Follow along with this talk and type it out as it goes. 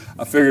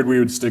I figured we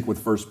would stick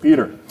with 1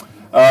 Peter.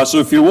 So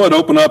if you would,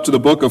 open up to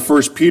the book of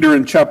 1 Peter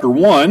in chapter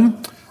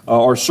 1.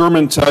 Our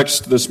sermon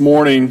text this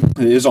morning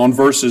is on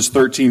verses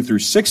 13 through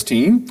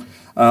 16.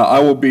 I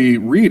will be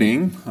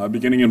reading,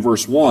 beginning in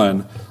verse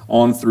 1,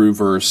 on through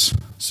verse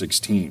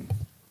 16.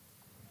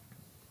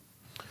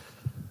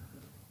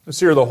 Let's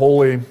hear the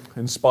holy,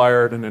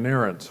 inspired, and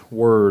inerrant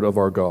word of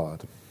our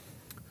God.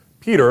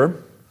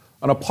 Peter,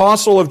 an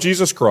apostle of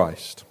Jesus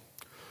Christ,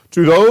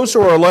 to those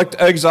who are elect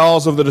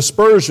exiles of the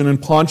dispersion in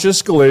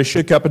Pontus,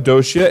 Galatia,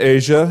 Cappadocia,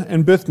 Asia,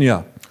 and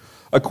Bithynia,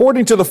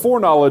 according to the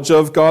foreknowledge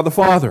of God the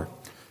Father,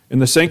 in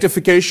the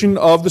sanctification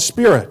of the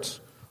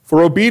Spirit,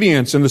 for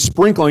obedience in the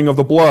sprinkling of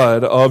the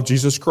blood of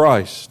Jesus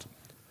Christ.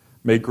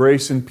 May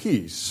grace and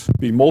peace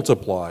be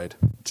multiplied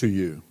to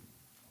you.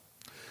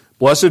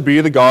 Blessed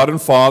be the God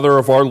and Father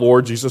of our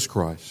Lord Jesus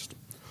Christ.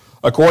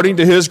 According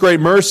to His great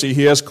mercy,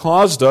 He has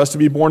caused us to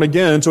be born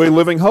again to a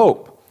living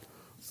hope,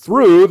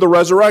 through the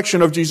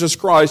resurrection of Jesus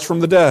Christ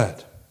from the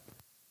dead,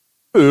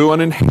 through an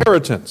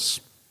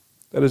inheritance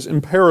that is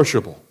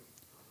imperishable,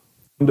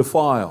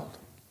 undefiled,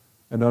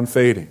 and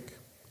unfading,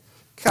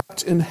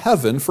 kept in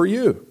heaven for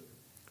you,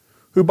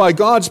 who by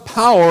God's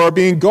power are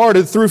being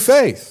guarded through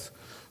faith,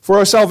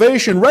 for a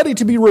salvation ready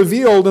to be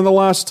revealed in the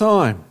last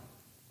time.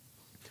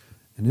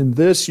 And in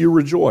this you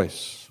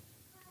rejoice,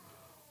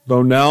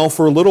 though now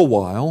for a little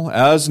while,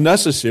 as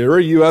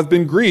necessary, you have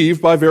been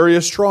grieved by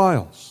various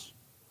trials,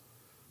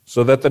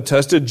 so that the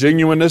tested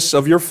genuineness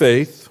of your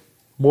faith,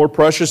 more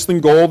precious than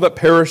gold that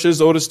perishes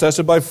though it is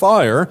tested by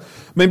fire,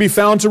 may be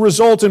found to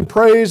result in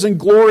praise and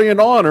glory and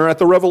honor at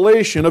the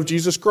revelation of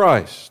Jesus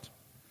Christ.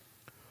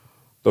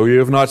 Though you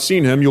have not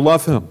seen Him, you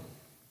love Him.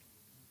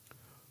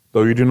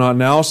 Though you do not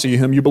now see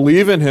Him, you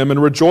believe in Him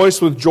and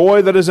rejoice with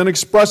joy that is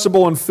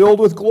inexpressible and filled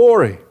with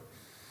glory,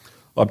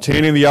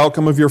 obtaining the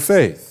outcome of your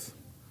faith,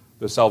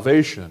 the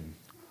salvation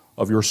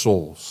of your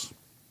souls.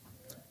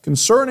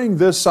 Concerning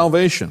this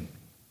salvation,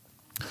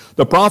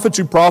 the prophets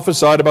who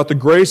prophesied about the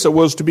grace that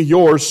was to be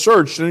yours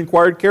searched and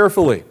inquired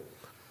carefully.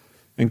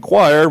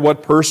 Inquired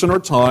what person or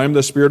time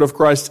the Spirit of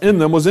Christ in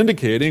them was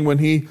indicating when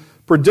He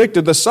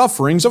predicted the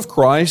sufferings of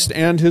Christ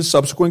and His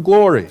subsequent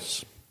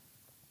glories.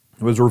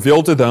 It was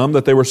revealed to them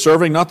that they were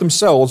serving not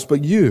themselves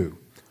but you,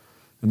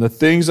 and the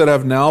things that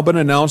have now been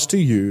announced to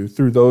you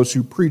through those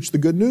who preach the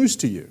good news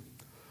to you,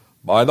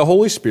 by the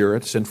Holy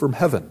Spirit sent from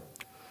heaven,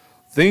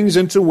 things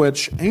into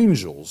which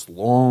angels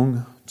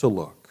long to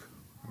look.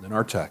 And in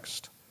our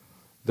text,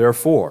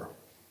 therefore,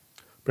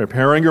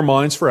 preparing your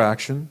minds for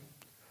action,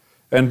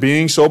 and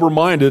being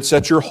sober-minded,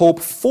 set your hope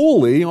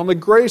fully on the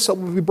grace that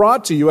will be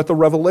brought to you at the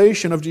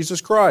revelation of Jesus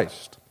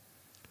Christ.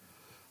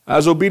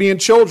 As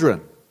obedient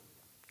children,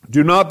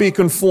 do not be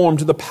conformed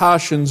to the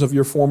passions of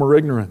your former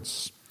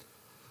ignorance,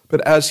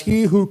 but as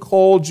He who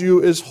called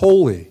you is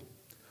holy,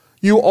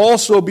 you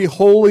also be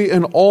holy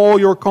in all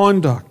your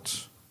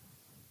conduct,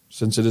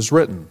 since it is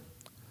written,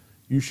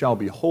 "You shall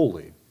be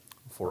holy,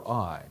 for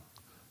I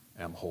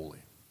am holy."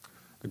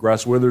 The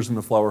grass withers and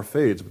the flower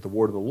fades, but the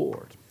word of the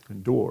Lord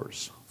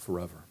endures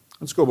forever.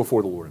 Let's go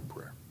before the Lord in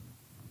prayer.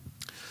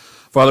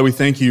 Father, we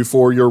thank You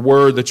for Your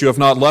word, that You have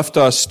not left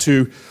us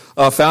to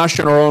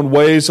fashion our own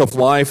ways of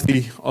life,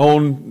 the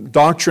own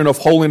doctrine of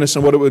holiness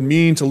and what it would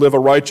mean to live a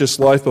righteous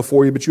life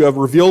before You, but You have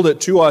revealed it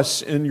to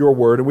us in Your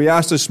word. And we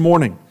ask this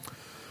morning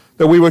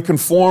that we would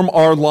conform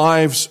our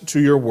lives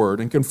to Your word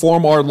and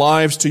conform our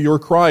lives to Your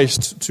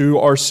Christ, to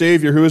our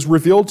Savior who is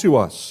revealed to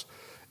us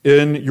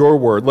in Your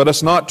word. Let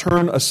us not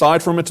turn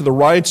aside from it to the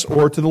right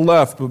or to the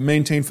left, but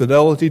maintain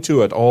fidelity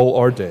to it all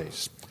our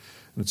days.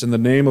 And it's in the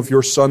name of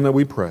Your Son that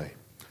we pray.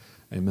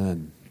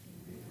 Amen.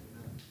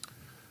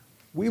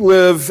 We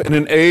live in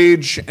an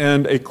age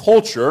and a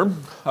culture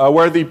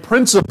where the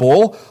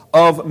principle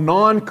of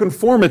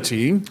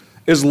nonconformity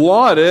is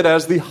lauded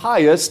as the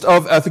highest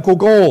of ethical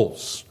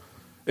goals.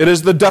 It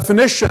is the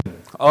definition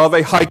of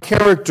a high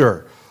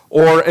character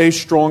or a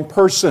strong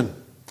person.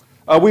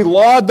 We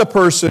laud the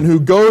person who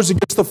goes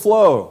against the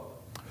flow,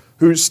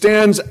 who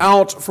stands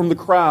out from the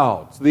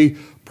crowd, the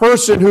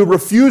person who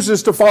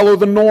refuses to follow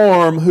the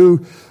norm,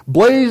 who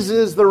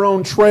blazes their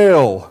own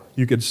trail,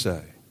 you could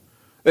say.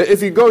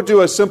 If you go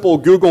do a simple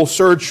Google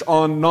search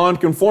on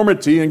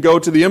nonconformity and go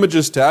to the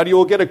images tab, you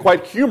will get a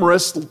quite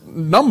humorous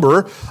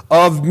number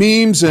of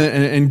memes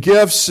and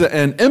GIFs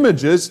and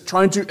images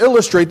trying to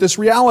illustrate this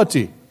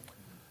reality.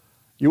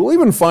 You will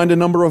even find a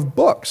number of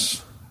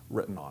books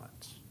written on it.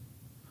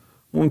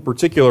 One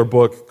particular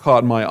book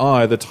caught my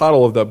eye. The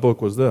title of that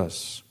book was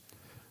this: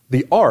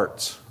 The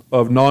Art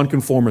of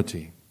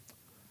Nonconformity.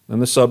 And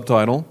the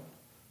subtitle,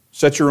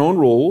 Set Your Own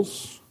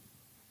Rules,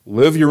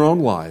 Live Your Own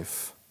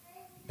Life,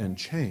 and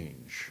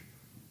Change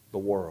the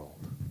World.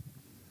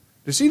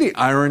 Do you see the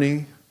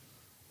irony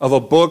of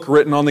a book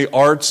written on the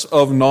arts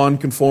of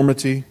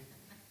nonconformity?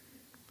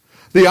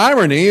 The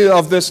irony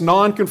of this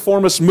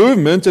nonconformist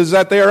movement is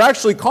that they are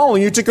actually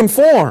calling you to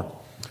conform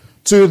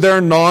to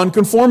their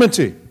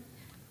nonconformity.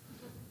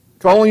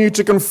 Calling you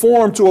to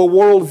conform to a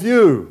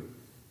worldview,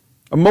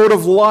 a mode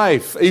of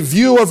life, a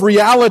view of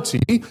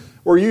reality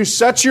where you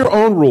set your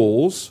own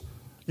rules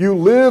You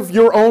live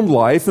your own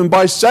life, and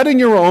by setting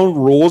your own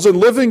rules and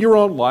living your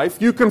own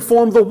life, you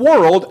conform the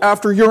world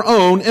after your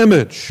own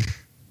image.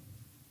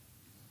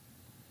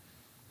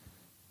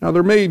 Now,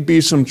 there may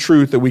be some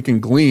truth that we can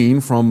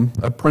glean from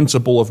a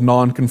principle of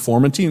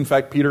nonconformity. In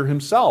fact, Peter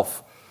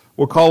himself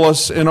will call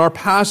us in our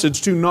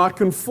passage to not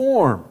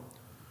conform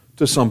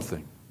to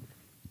something.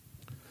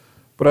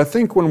 But I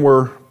think when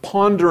we're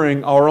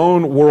pondering our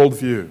own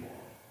worldview,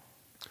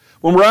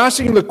 when we're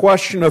asking the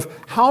question of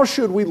how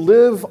should we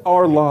live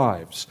our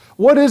lives,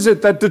 what is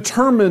it that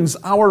determines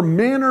our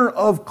manner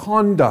of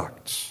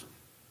conduct,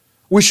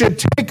 we should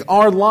take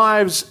our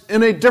lives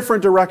in a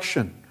different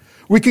direction.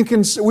 We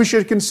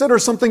should consider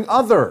something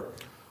other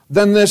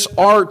than this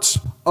art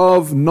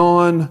of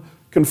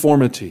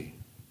non-conformity.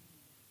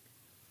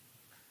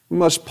 We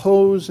must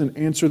pose and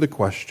answer the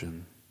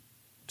question,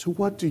 to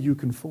what do you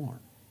conform?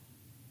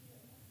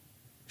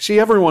 See,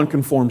 everyone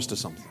conforms to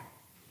something.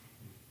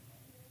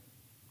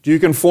 Do you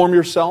conform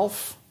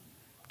yourself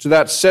to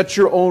that set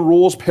your own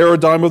rules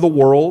paradigm of the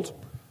world?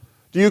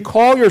 Do you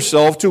call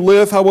yourself to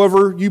live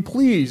however you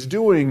please,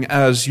 doing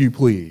as you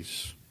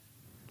please?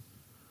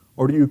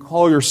 Or do you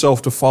call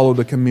yourself to follow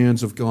the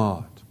commands of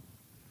God?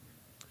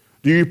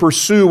 Do you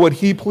pursue what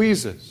He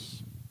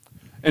pleases?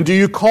 And do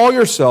you call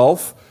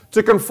yourself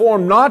to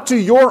conform not to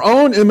your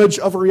own image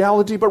of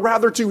reality, but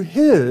rather to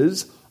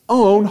His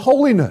own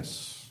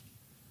holiness?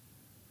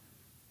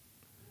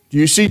 Do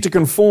you seek to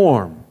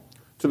conform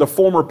to the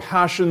former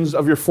passions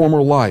of your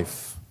former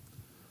life?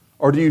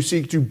 Or do you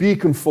seek to be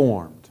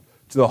conformed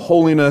to the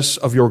holiness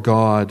of your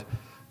God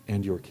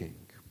and your King?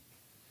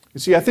 You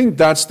see, I think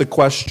that's the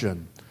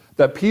question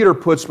that Peter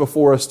puts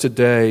before us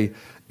today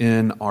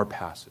in our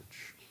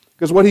passage.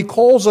 Because what he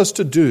calls us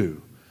to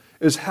do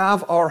is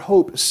have our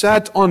hope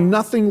set on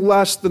nothing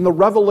less than the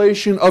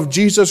revelation of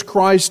Jesus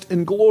Christ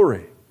in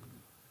glory.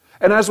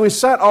 And as we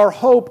set our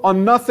hope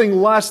on nothing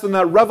less than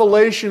that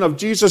revelation of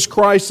Jesus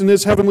Christ in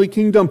His heavenly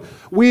kingdom,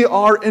 we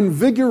are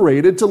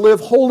invigorated to live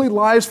holy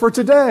lives for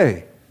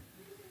today,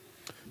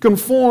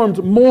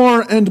 conformed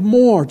more and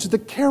more to the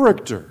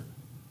character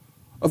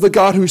of the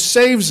God who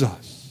saves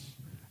us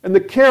and the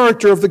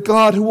character of the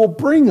God who will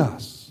bring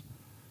us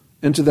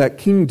into that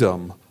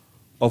kingdom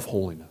of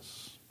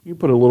holiness. You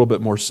put it a little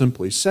bit more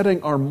simply,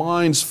 setting our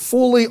minds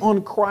fully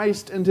on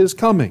Christ and His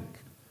coming,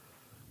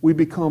 we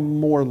become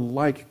more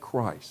like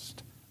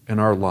Christ in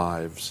our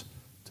lives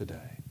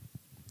today.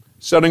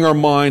 Setting our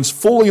minds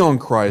fully on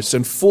Christ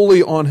and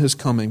fully on His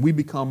coming, we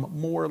become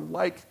more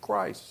like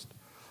Christ,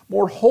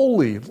 more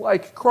holy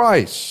like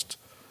Christ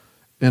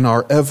in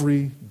our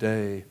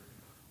everyday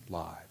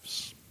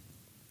lives.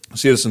 I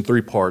see this in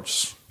three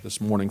parts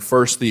this morning.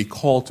 First, the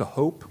call to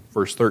hope,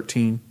 verse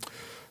 13.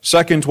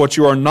 Second, what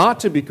you are not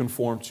to be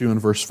conformed to in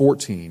verse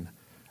 14.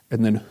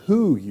 And then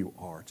who you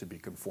are to be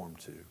conformed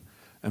to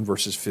in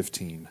verses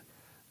 15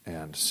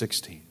 and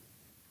 16.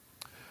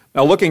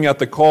 Now, looking at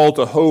the call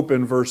to hope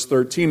in verse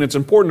 13, it's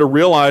important to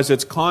realize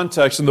its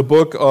context in the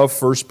book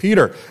of 1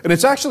 Peter. And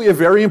it's actually a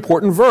very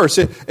important verse.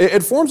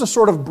 It forms a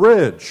sort of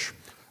bridge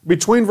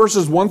between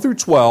verses 1 through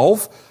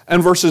 12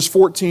 and verses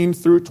 14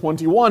 through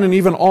 21, and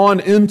even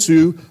on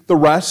into the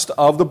rest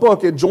of the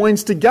book. It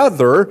joins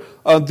together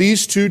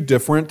these two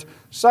different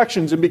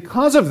sections. And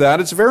because of that,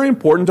 it's very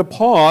important to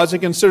pause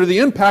and consider the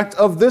impact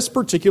of this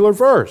particular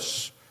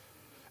verse.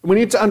 And we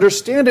need to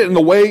understand it in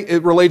the way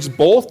it relates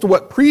both to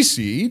what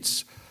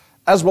precedes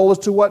as well as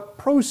to what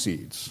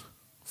proceeds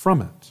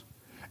from it.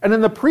 And in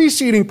the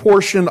preceding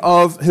portion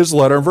of his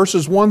letter,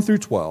 verses 1 through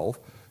 12,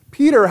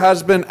 Peter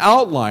has been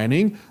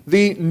outlining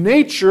the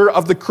nature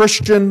of the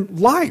Christian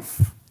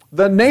life,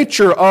 the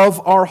nature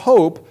of our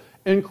hope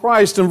in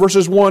Christ. In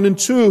verses 1 and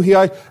 2, he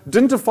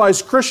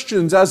identifies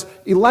Christians as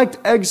elect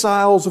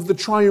exiles of the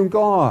triune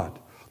God,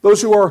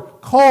 those who are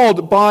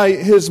called by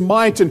His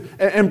might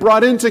and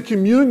brought into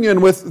communion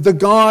with the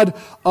God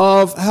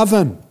of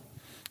heaven.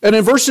 And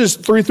in verses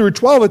 3 through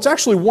 12, it's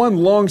actually one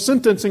long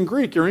sentence in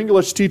Greek. Your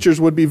English teachers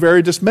would be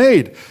very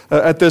dismayed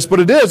at this, but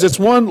it is. It's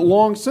one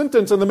long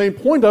sentence, and the main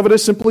point of it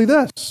is simply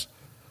this: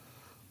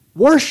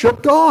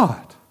 worship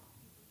God.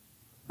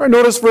 All right,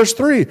 notice verse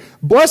 3.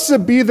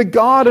 Blessed be the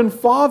God and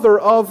Father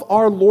of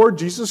our Lord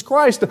Jesus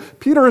Christ.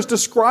 Peter is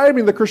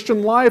describing the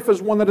Christian life as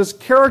one that is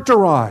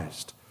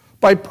characterized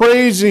by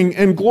praising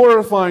and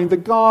glorifying the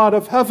God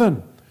of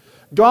heaven.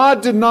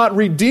 God did not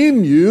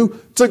redeem you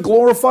to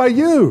glorify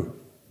you.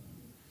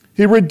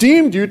 He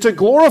redeemed you to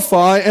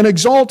glorify and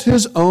exalt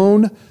His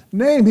own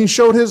name. He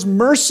showed His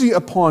mercy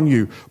upon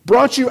you,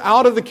 brought you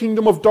out of the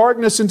kingdom of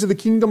darkness into the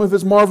kingdom of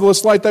His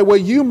marvelous light. That way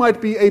you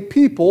might be a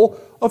people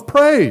of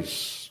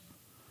praise,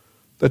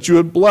 that you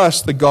would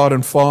bless the God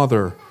and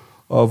Father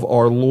of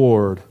our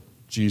Lord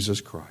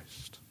Jesus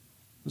Christ.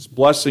 This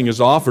blessing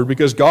is offered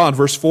because God,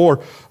 verse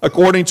 4,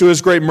 according to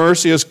His great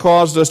mercy, has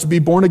caused us to be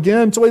born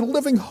again to a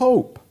living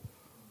hope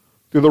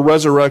through the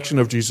resurrection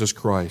of Jesus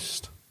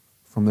Christ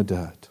from the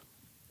dead.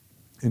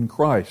 In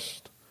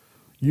Christ,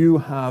 you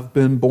have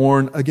been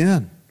born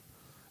again.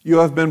 You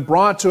have been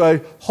brought to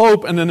a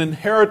hope and an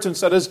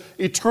inheritance that is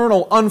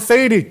eternal,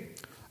 unfading,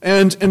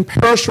 and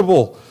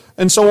imperishable.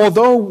 And so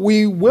although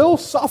we will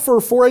suffer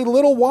for a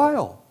little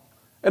while,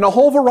 and a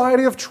whole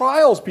variety of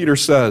trials, Peter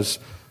says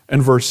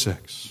in verse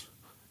 6,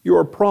 you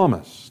are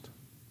promised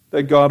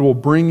that God will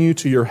bring you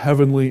to your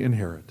heavenly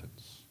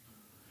inheritance,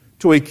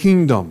 to a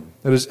kingdom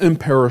that is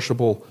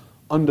imperishable,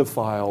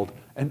 undefiled,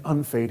 and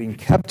unfading,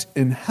 kept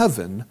in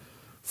heaven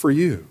for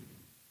you.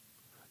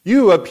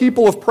 You, a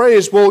people of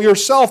praise, will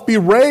yourself be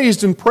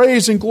raised in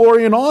praise and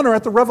glory and honor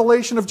at the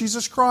revelation of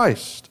Jesus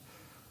Christ.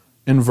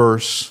 In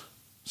verse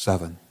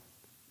 7. In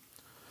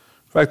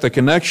fact, the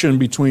connection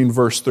between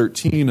verse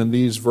 13 and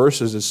these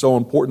verses is so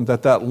important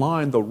that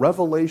line, the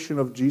revelation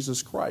of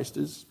Jesus Christ,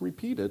 is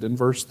repeated in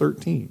verse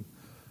 13,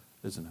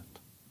 isn't it?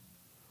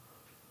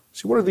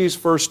 See, what are these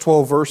first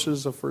 12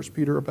 verses of 1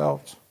 Peter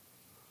about?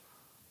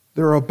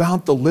 They're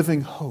about the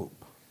living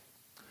hope.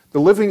 The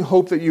living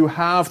hope that you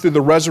have through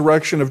the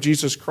resurrection of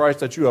Jesus Christ,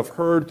 that you have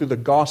heard through the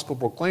gospel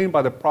proclaimed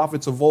by the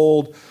prophets of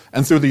old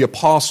and through the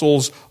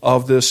apostles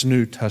of this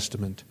New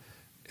Testament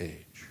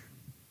age.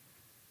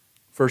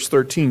 Verse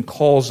 13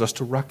 calls us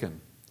to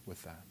reckon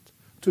with that,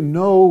 to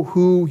know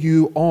who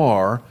you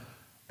are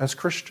as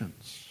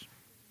Christians.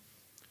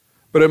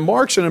 But it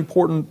marks an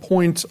important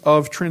point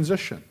of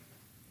transition.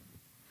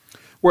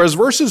 Whereas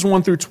verses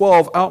 1 through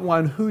 12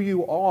 outline who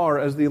you are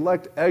as the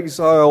elect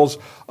exiles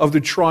of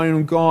the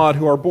triune God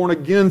who are born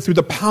again through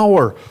the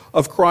power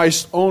of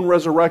Christ's own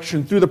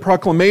resurrection, through the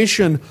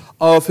proclamation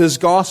of his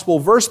gospel,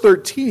 verse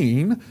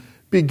 13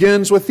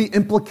 begins with the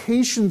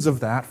implications of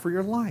that for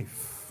your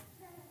life.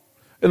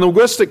 In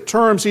linguistic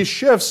terms, he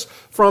shifts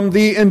from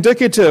the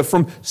indicative,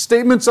 from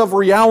statements of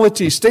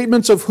reality,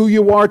 statements of who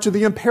you are, to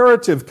the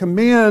imperative,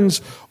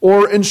 commands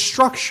or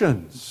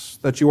instructions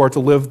that you are to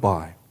live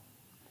by.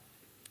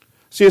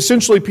 See,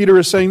 essentially, Peter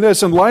is saying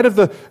this: in light of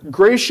the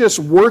gracious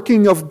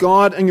working of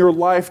God in your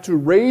life to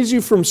raise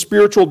you from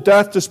spiritual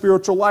death to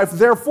spiritual life,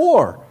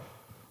 therefore,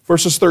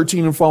 verses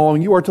 13 and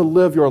following, you are to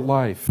live your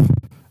life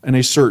in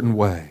a certain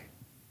way.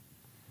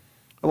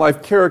 A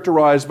life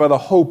characterized by the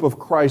hope of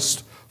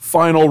Christ's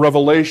final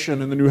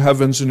revelation in the new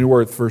heavens and new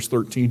earth, verse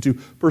 13. To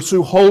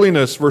pursue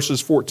holiness,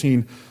 verses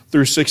 14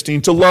 through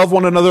 16. To love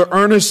one another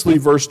earnestly,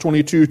 verse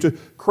 22. To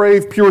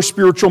crave pure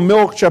spiritual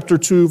milk, chapter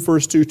 2,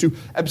 verse 2. To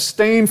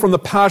abstain from the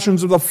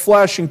passions of the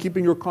flesh and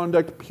keeping your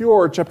conduct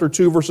pure, chapter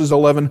 2, verses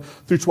 11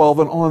 through 12,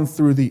 and on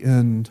through the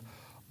end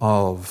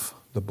of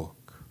the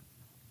book.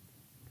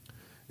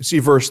 You see,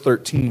 verse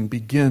 13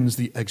 begins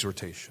the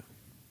exhortation.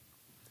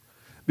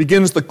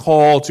 Begins the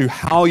call to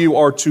how you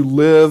are to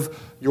live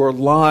your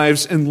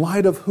lives in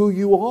light of who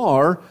you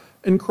are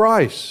in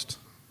Christ,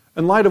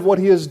 in light of what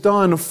he has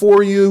done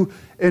for you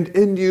and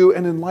in you,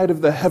 and in light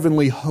of the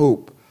heavenly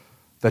hope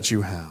that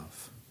you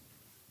have.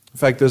 In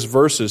fact, this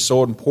verse is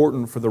so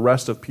important for the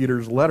rest of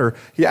Peter's letter,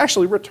 he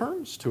actually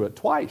returns to it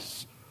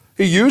twice.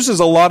 He uses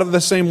a lot of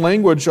the same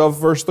language of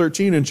verse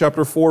 13 in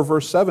chapter 4,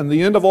 verse 7.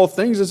 The end of all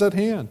things is at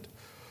hand.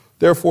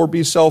 Therefore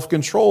be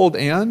self-controlled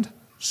and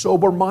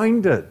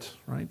sober-minded.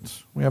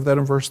 Right? We have that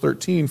in verse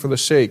 13, for the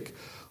sake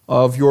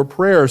of your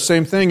prayers.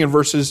 Same thing in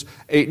verses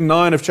 8 and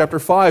 9 of chapter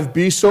 5.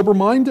 Be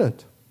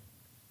sober-minded.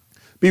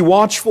 Be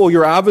watchful.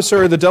 Your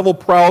adversary, the devil,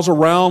 prowls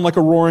around like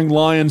a roaring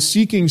lion,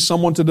 seeking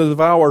someone to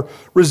devour.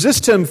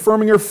 Resist him,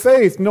 firming your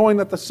faith, knowing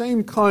that the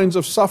same kinds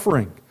of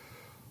suffering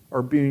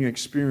are being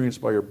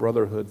experienced by your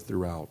brotherhood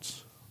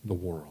throughout the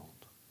world.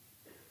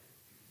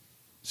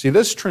 See,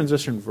 this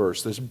transition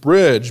verse, this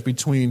bridge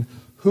between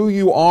who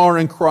you are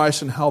in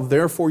Christ and how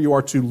therefore you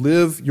are to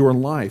live your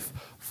life,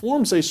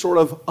 forms a sort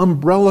of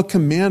umbrella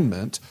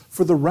commandment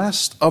for the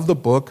rest of the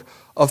book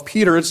of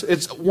Peter.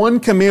 It's one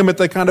commandment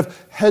that kind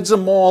of heads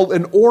them all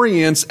and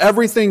orients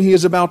everything he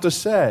is about to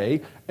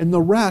say in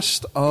the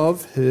rest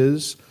of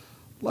his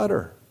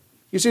letter.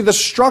 You see, the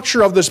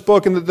structure of this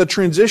book and the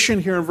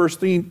transition here in verse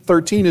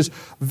 13 is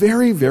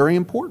very, very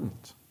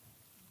important,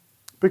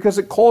 because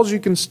it calls you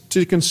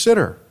to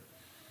consider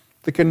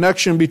the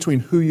connection between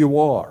who you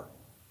are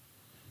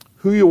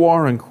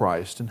in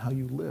Christ, and how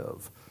you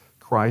live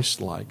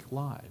Christ-like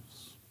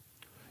lives.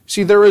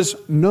 See, there is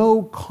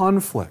no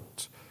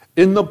conflict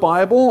in the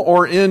Bible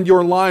or in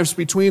your lives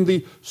between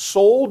the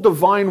sole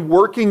divine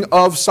working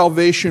of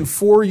salvation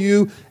for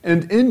you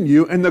and in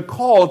you and the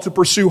call to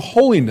pursue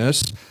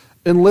holiness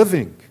in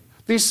living.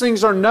 These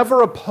things are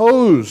never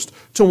opposed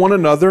to one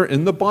another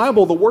in the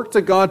Bible. The work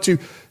to God to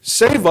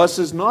save us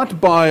is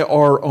not by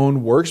our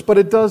own works, but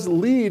it does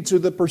lead to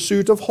the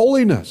pursuit of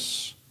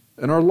holiness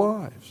in our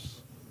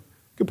lives.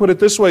 You could put it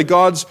this way: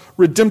 God's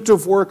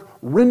redemptive work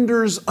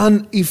renders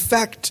an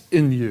effect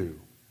in you.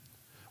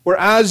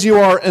 Whereas you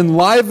are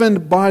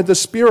enlivened by the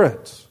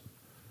Spirit,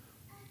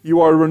 you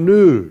are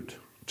renewed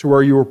to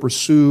where you will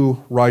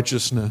pursue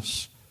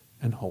righteousness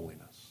and holiness.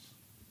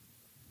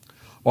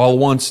 While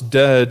once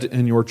dead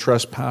in your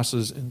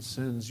trespasses and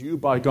sins, you,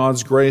 by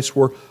God's grace,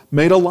 were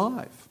made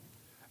alive.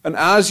 And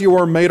as you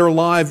were made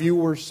alive, you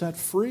were set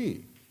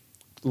free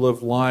to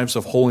live lives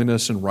of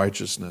holiness and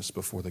righteousness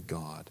before the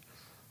God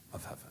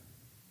of heaven.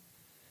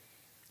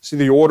 See,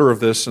 the order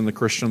of this in the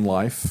Christian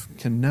life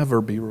can never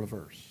be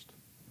reversed.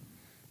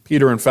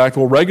 Peter, in fact,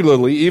 will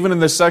regularly, even in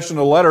this section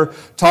of the letter,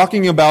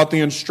 talking about the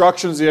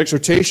instructions, the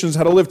exhortations,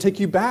 how to live, take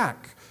you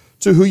back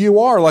to who you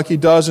are, like he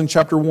does in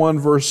chapter 1,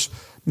 verse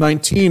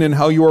 19, and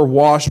how you are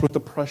washed with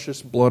the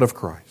precious blood of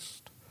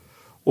Christ.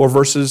 Or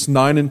verses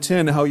 9 and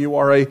 10, how you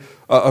are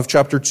of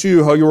chapter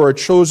 2, how you are a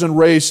chosen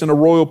race and a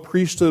royal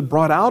priesthood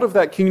brought out of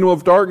that kingdom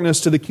of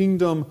darkness to the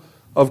kingdom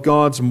of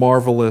God's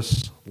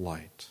marvelous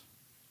light.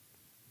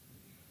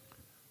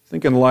 I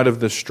think in light of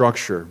this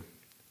structure,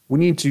 we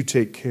need to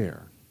take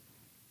care.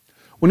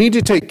 We need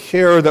to take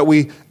care that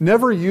we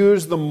never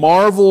use the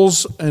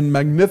marvels and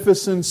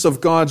magnificence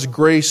of God's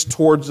grace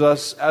towards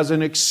us as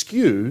an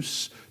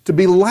excuse to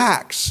be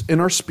lax in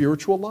our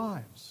spiritual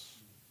lives.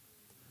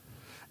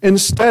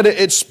 Instead,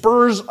 it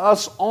spurs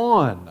us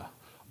on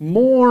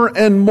more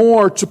and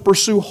more to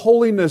pursue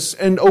holiness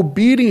and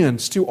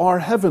obedience to our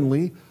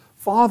Heavenly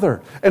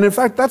Father. And in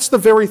fact, that's the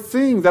very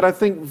thing that I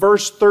think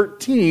verse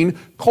 13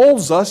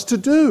 calls us to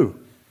do.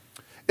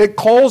 It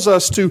calls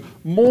us to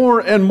more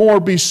and more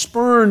be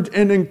spurred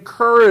and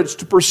encouraged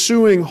to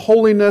pursuing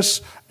holiness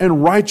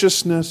and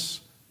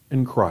righteousness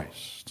in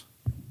Christ.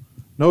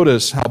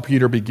 Notice how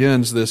Peter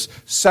begins this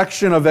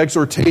section of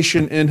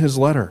exhortation in his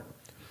letter.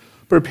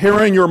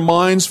 Preparing your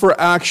minds for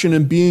action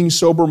and being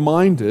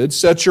sober-minded,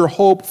 set your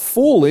hope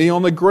fully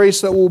on the grace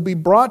that will be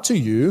brought to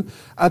you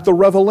at the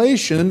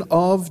revelation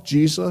of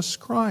Jesus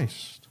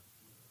Christ.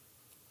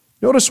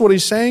 Notice what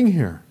he's saying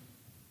here.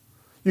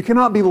 You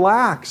cannot be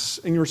lax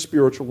in your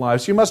spiritual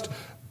lives. You must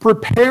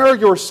prepare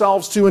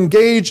yourselves to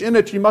engage in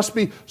it. You must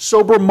be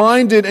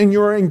sober-minded in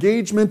your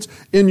engagement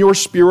in your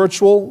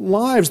spiritual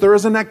lives. There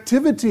is an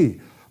activity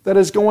that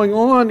is going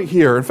on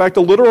here. In fact,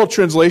 the literal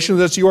translation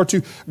is that you are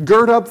to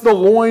gird up the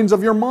loins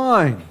of your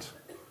mind.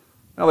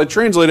 Now, they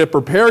translate it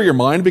prepare your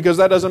mind because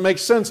that doesn't make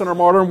sense in our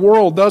modern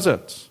world, does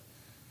it?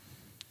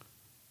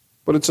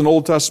 But it's an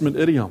Old Testament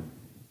idiom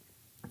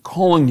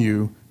calling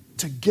you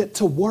to get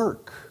to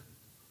work,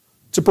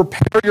 to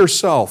prepare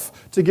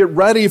yourself, to get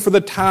ready for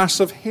the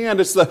tasks of hand.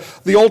 It's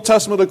the Old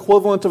Testament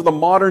equivalent of the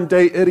modern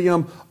day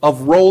idiom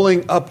of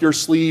rolling up your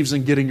sleeves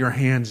and getting your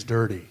hands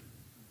dirty.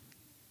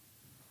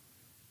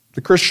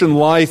 The Christian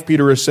life,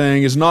 Peter is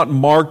saying, is not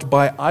marked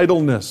by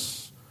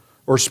idleness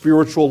or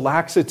spiritual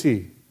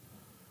laxity.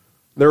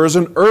 There is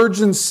an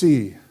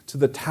urgency to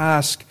the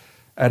task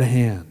at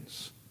hand.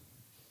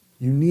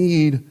 You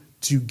need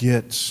to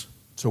get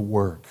to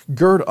work.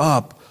 Gird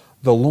up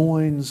the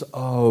loins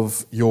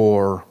of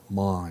your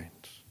mind.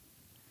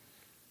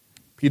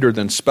 Peter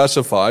then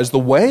specifies the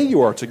way you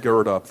are to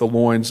gird up the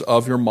loins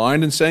of your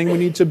mind and saying we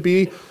need to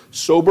be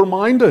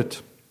sober-minded.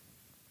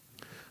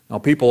 Now,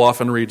 people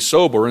often read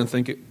sober and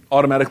think it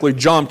automatically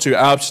jump to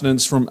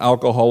abstinence from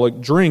alcoholic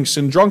drinks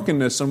and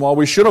drunkenness. And while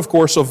we should, of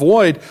course,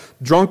 avoid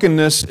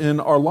drunkenness in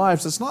our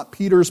lives, that's not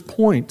Peter's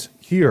point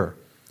here.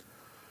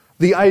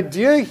 The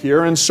idea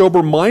here in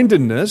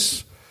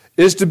sober-mindedness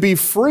is to be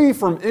free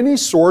from any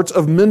sort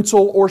of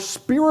mental or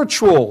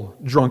spiritual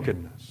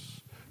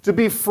drunkenness, to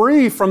be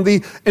free from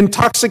the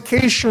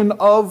intoxication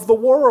of the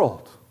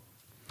world.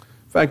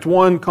 In fact,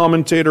 one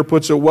commentator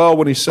puts it well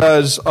when he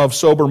says of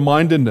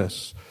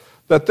sober-mindedness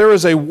that there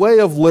is a way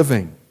of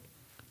living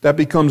that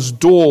becomes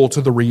dull to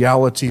the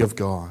reality of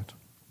God,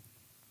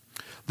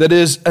 that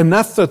is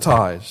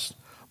anesthetized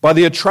by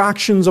the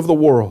attractions of the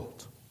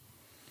world.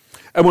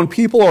 And when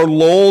people are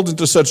lulled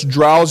into such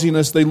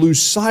drowsiness, they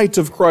lose sight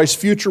of Christ's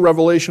future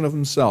revelation of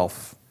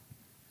himself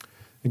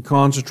and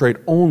concentrate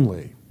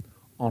only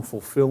on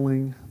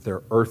fulfilling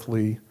their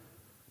earthly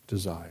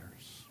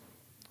desires.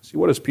 See,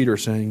 what is Peter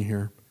saying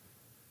here?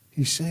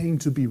 He's saying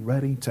to be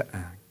ready to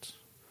act.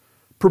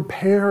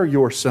 Prepare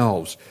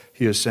yourselves,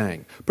 he is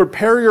saying.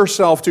 Prepare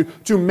yourself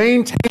to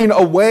maintain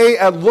a way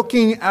at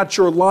looking at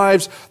your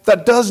lives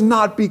that does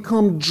not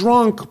become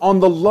drunk on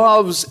the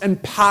loves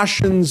and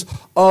passions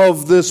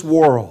of this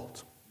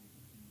world.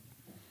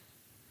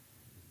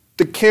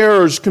 The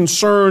cares,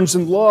 concerns,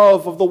 and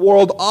love of the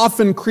world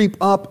often creep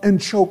up and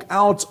choke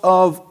out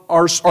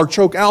our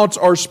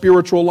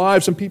spiritual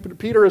lives. And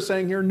Peter is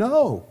saying here,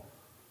 no.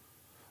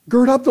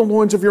 Gird up the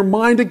loins of your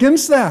mind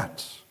against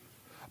that.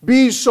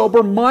 Be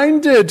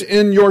sober-minded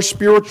in your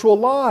spiritual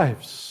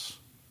lives.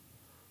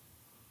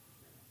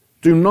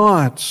 Do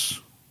not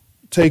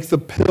take the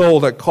pill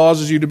that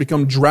causes you to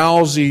become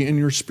drowsy in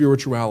your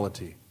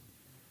spirituality.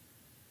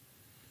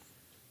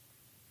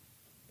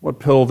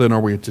 What pill then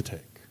are we to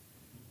take?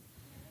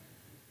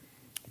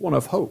 One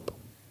of hope.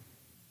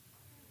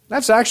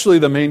 That's actually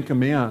the main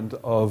command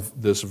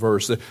of this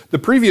verse. The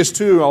previous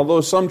two, although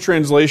some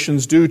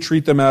translations do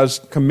treat them as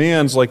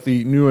commands like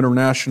the New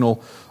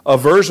International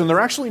Version,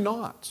 they're actually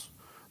not.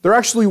 They're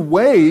actually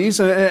ways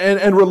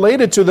and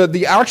related to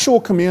the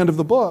actual command of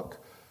the book,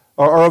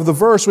 or of the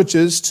verse, which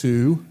is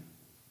to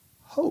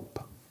hope.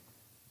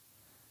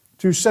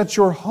 To set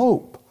your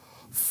hope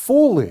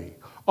fully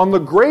on the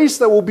grace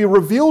that will be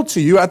revealed to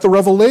you at the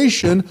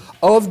revelation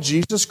of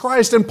Jesus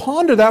Christ. And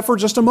ponder that for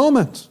just a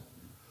moment.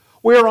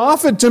 We are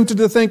often tempted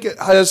to think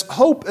as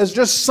hope as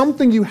just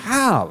something you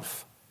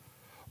have.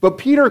 But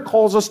Peter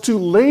calls us to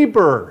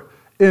labor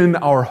in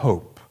our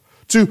hope,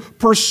 to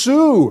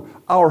pursue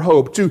our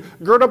hope, to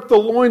gird up the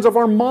loins of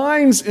our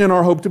minds in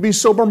our hope, to be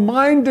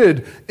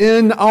sober-minded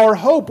in our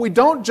hope. We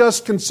don't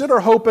just consider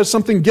hope as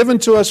something given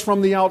to us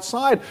from the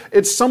outside.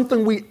 It's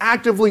something we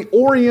actively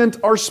orient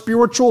our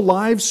spiritual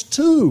lives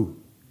to.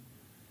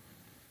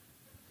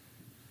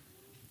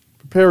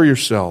 Prepare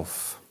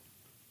yourself.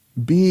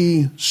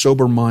 Be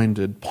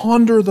sober-minded.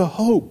 Ponder the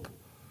hope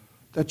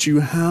that you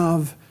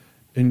have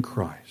in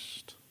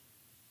Christ.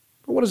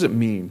 But what does it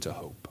mean to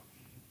hope?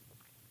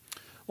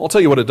 Well, I'll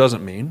tell you what it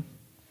doesn't mean.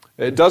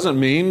 It doesn't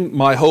mean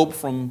my hope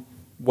from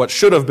what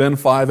should have been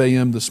 5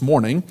 a.m. this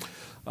morning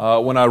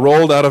when I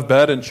rolled out of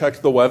bed and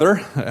checked the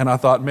weather, and I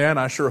thought, man,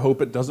 I sure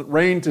hope it doesn't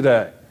rain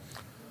today.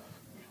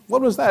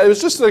 What was that? It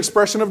was just an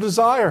expression of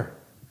desire.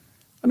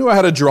 I knew I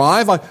had to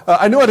drive.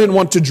 I knew I didn't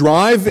want to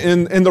drive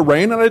in the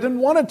rain, and I didn't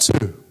want it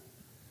to,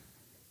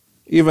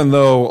 even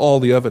though all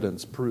the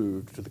evidence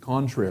proved to the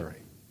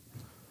contrary.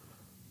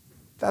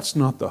 That's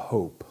not the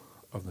hope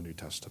of the New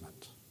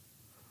Testament.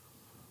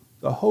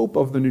 The hope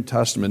of the New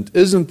Testament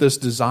isn't this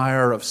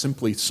desire of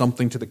simply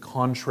something to the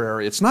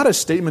contrary. It's not a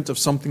statement of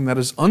something that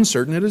is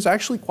uncertain. It is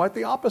actually quite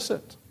the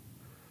opposite.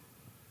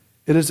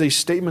 It is a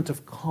statement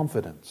of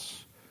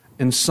confidence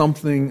in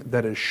something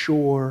that is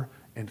sure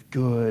and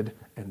good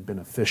and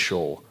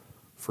beneficial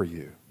for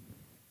you.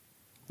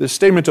 This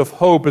statement of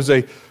hope is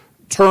a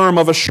term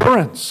of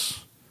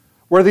assurance,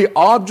 where the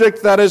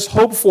object that is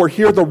hoped for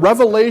here, the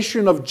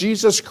revelation of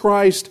Jesus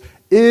Christ,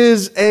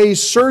 is a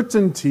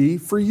certainty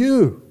for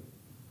you.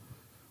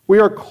 We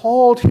are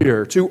called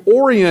here to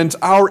orient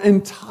our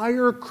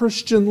entire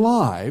Christian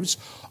lives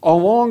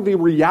along the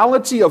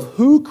reality of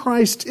who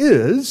Christ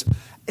is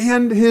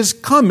and His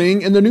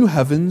coming in the new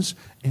heavens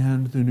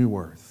and the new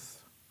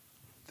earth.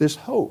 This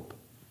hope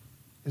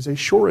is a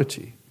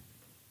surety.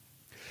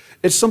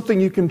 It's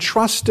something you can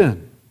trust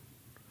in.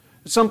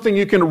 It's something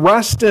you can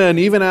rest in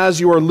even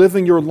as you are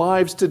living your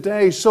lives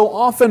today, so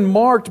often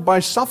marked by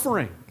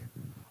suffering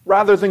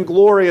rather than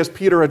glory, as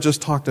Peter had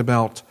just talked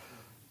about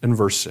in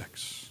verse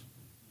 6.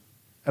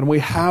 And we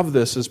have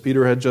this, as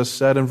Peter had just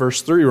said in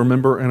verse 3,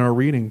 remember in our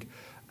reading,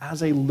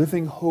 as a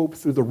living hope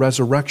through the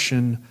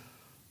resurrection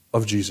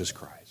of Jesus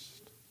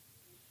Christ.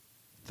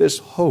 This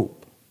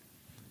hope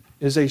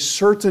is a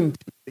certainty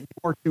that you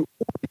are to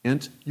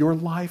orient your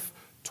life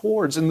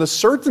towards. And the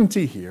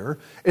certainty here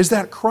is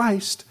that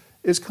Christ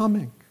is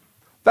coming.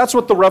 That's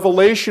what the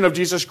revelation of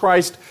Jesus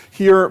Christ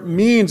here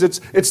means.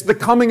 It's the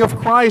coming of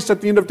Christ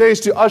at the end of days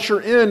to usher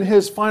in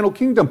His final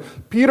kingdom.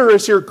 Peter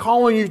is here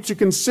calling you to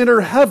consider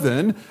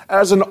heaven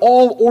as an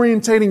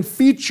all-orientating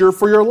feature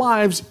for your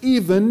lives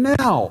even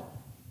now.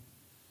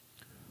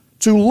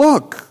 To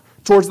look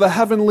towards the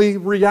heavenly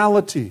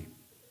reality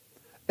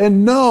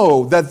and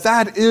know that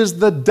that is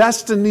the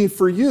destiny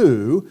for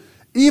you,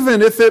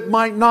 even if it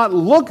might not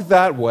look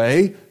that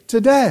way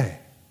today.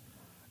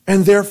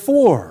 And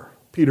therefore,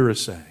 Peter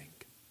is saying,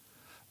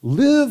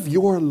 live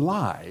your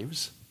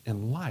lives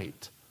in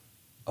light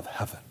of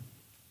heaven.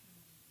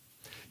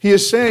 He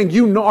is saying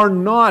you are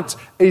not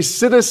a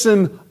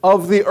citizen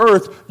of the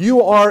earth.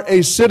 You are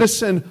a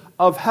citizen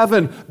of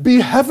heaven. Be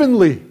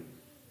heavenly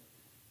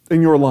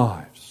in your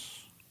lives.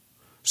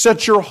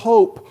 Set your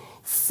hope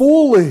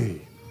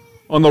fully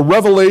on the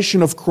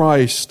revelation of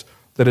Christ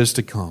that is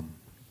to come.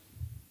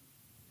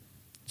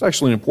 It's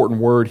actually an important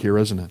word here,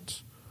 isn't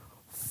it?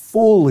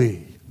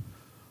 Fully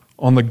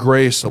on the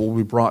grace that will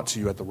be brought to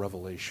you at the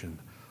revelation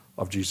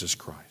of Jesus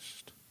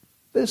Christ.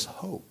 This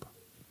hope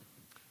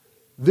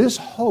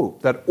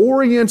that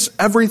orients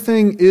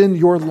everything in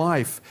your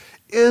life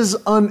is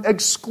an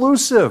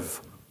exclusive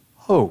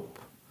hope.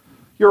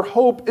 Your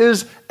hope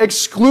is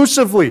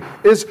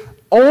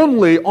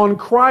only on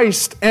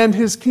Christ and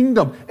His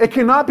kingdom. It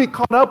cannot be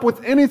caught up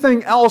with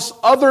anything else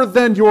other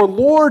than your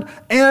Lord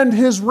and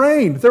His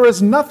reign. There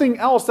is nothing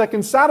else that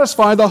can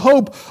satisfy the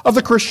hope of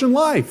the Christian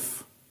life.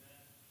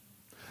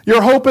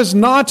 Your hope is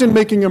not in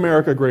making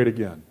America great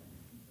again.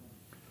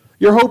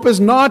 Your hope is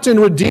not in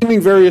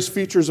redeeming various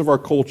features of our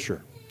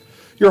culture.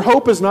 Your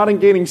hope is not in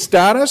gaining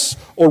status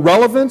or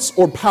relevance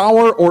or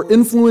power or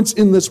influence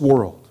in this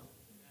world.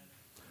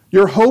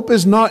 Your hope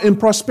is not in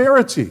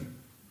prosperity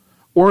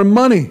or in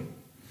money.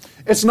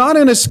 It's not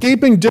in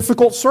escaping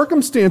difficult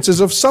circumstances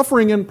of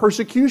suffering and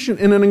persecution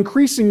in an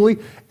increasingly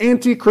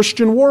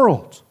anti-Christian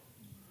world.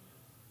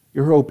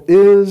 Your hope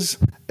is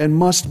and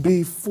must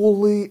be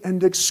fully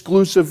and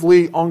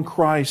exclusively on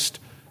Christ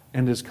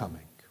and His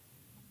coming.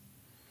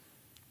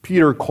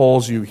 Peter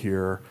calls you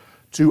here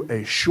to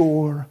a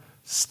sure,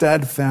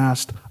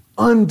 steadfast,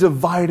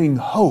 undividing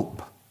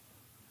hope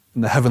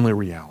in the heavenly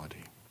reality.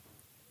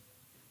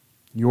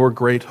 Your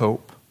great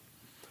hope.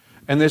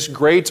 And this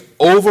great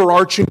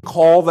overarching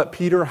call that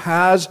Peter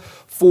has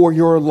for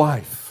your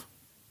life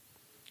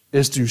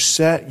is to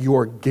set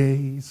your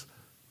gaze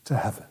to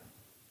heaven.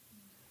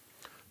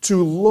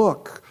 To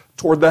look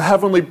toward the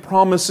heavenly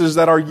promises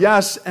that are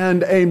yes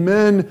and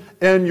amen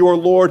in your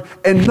Lord,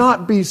 and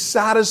not be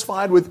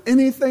satisfied with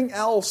anything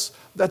else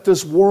that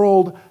this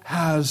world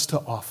has to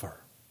offer.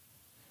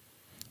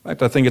 In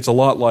fact, I think it's a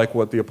lot like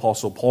what the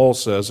Apostle Paul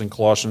says in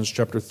Colossians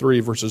chapter 3,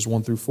 verses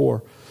 1 through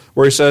 4,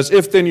 where he says,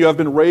 if then you have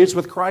been raised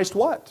with Christ,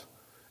 what?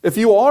 If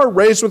you are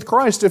raised with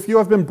Christ, if you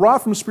have been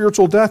brought from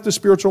spiritual death to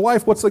spiritual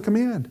life, what's the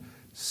command?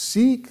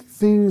 Seek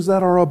things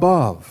that are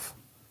above.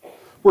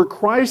 Where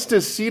Christ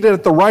is seated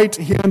at the right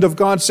hand of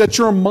God, set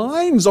your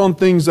minds on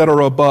things that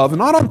are above, and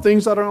not on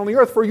things that are on the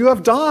earth, for you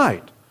have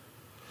died.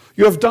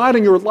 You have died,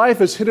 and your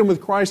life is hidden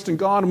with Christ in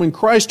God, and when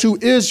Christ, who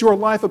is your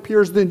life,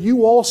 appears, then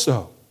you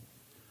also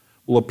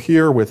will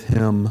appear with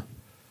him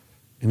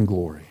in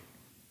glory.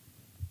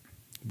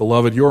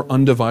 Beloved, your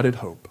undivided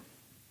hope,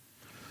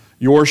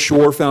 your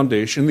sure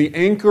foundation, the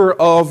anchor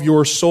of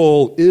your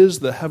soul is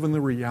the heavenly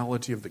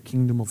reality of the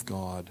kingdom of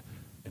God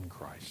in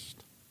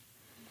Christ.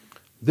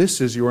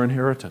 This is your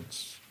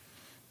inheritance,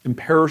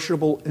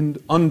 imperishable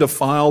and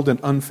undefiled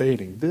and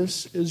unfading.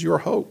 This is your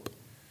hope,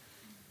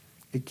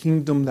 a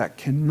kingdom that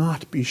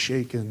cannot be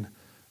shaken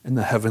in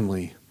the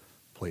heavenly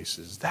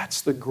places.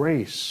 That's the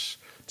grace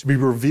to be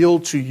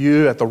revealed to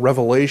you at the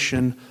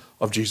revelation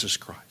of Jesus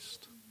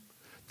Christ.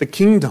 The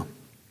kingdom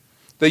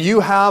that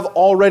you have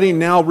already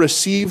now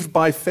received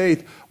by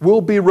faith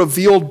will be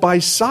revealed by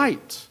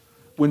sight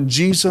when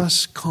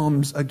Jesus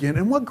comes again.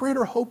 And what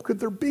greater hope could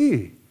there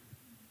be?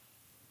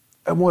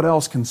 And what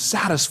else can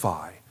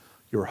satisfy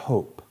your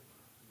hope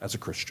as a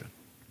Christian?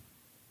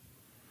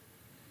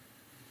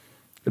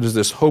 It is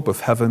this hope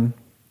of heaven,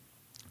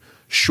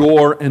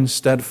 sure and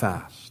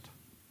steadfast,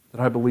 that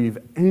I believe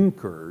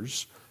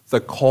anchors the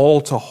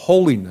call to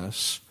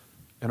holiness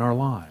in our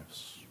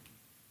lives.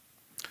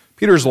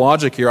 Peter's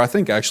logic here, I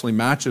think, actually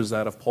matches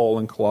that of Paul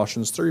in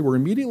Colossians 3, where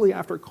immediately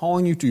after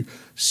calling you to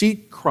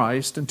seek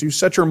Christ and to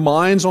set your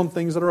minds on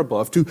things that are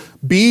above, to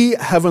be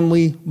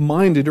heavenly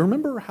minded.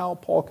 Remember how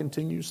Paul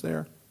continues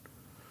there?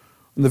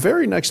 In the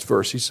very next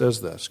verse, he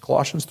says this,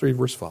 Colossians 3,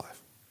 verse 5.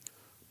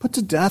 Put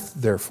to death,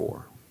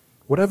 therefore,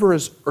 whatever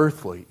is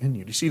earthly in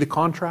you. Do you see the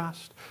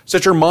contrast?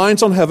 Set your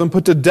minds on heaven,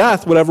 put to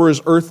death whatever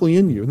is earthly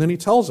in you. And then he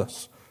tells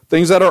us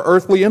things that are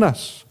earthly in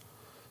us.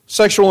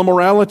 Sexual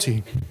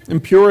immorality,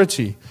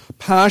 impurity,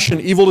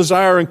 passion, evil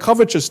desire, and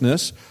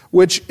covetousness,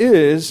 which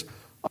is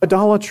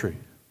idolatry.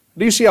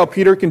 Do you see how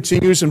Peter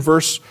continues in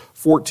verse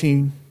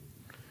 14?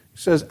 He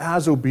says,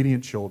 as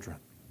obedient children,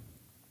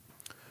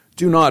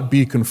 do not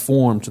be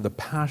conformed to the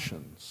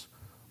passions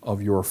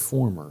of your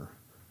former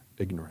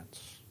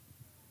ignorance.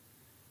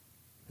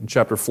 In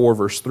chapter 4,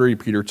 verse 3,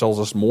 Peter tells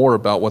us more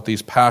about what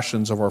these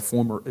passions of our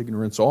former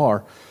ignorance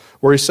are,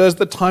 where he says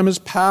the time is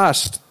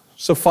past.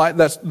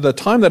 The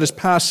time that is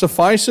past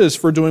suffices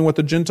for doing what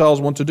the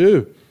Gentiles want to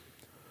do.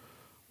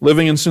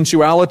 Living in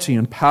sensuality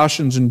and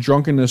passions and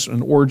drunkenness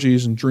and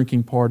orgies and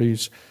drinking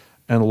parties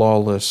and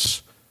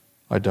lawless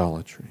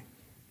idolatry.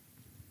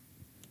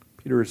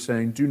 Peter is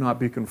saying, do not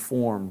be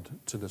conformed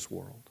to this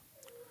world.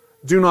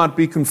 Do not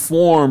be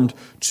conformed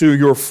to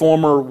your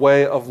former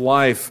way of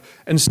life.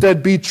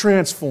 Instead, be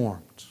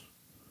transformed.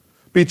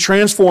 Be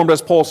transformed,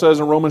 as Paul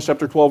says in Romans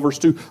chapter 12, verse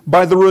 2,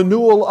 by the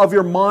renewal of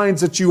your minds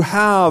that you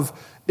have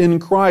in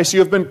Christ. You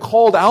have been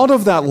called out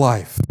of that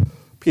life,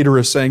 Peter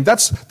is saying.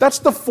 That's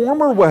the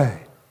former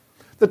way.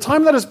 The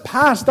time that has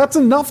passed, that's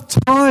enough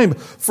time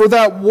for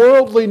that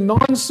worldly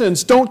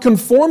nonsense. Don't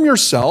conform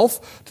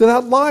yourself to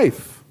that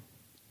life.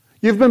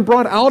 You've been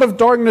brought out of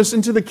darkness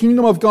into the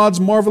kingdom of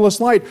God's marvelous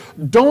light.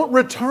 Don't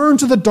return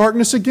to the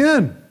darkness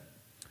again.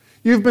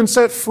 You've been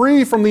set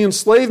free from the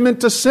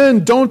enslavement to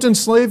sin. Don't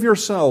enslave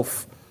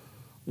yourself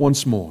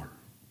once more.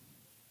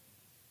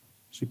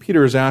 See,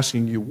 Peter is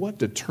asking you, what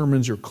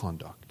determines your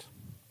conduct?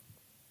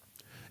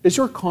 Is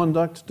your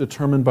conduct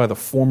determined by the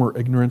former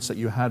ignorance that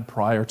you had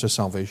prior to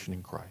salvation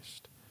in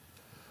Christ?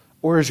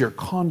 Or is your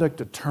conduct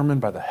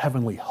determined by the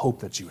heavenly hope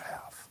that you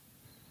have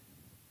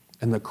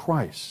and the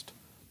Christ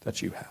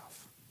that you have?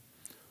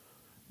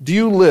 Do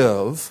you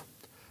live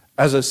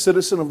as a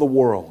citizen of the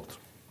world,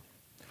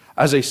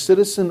 as a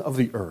citizen of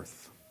the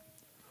earth,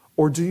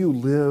 or do you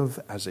live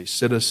as a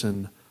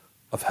citizen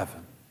of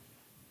heaven?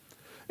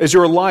 Is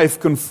your life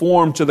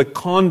conformed to the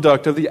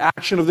conduct of the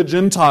action of the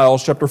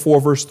Gentiles, chapter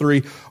 4, verse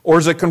 3, or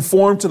is it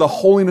conformed to the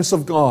holiness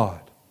of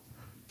God,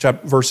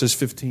 verses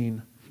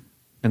 15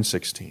 and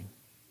 16?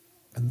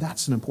 And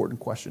that's an important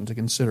question to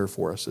consider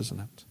for us, isn't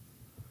it?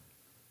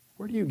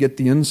 Where do you get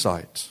the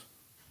insight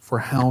for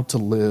how to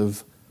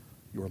live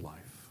your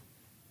life?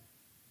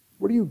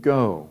 Where do you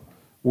go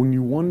when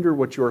you wonder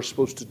what you are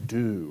supposed to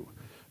do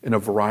in a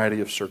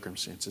variety of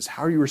circumstances?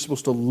 How you are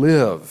supposed to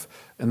live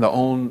in the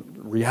own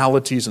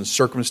realities and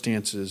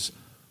circumstances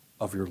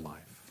of your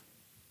life?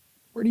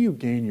 Where do you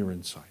gain your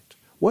insight?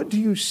 What do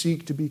you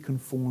seek to be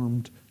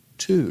conformed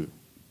to?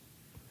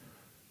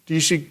 Do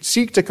you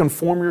seek to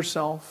conform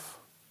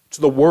yourself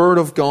to the Word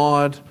of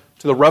God,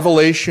 to the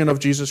revelation of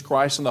Jesus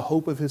Christ and the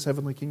hope of His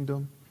heavenly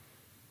kingdom?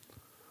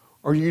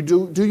 Or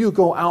do you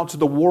go out to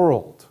the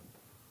world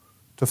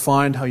to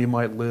find how you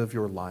might live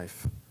your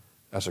life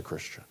as a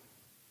Christian?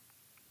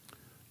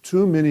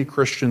 Too many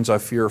Christians, I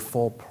fear,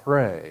 fall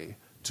prey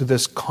to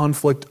this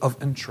conflict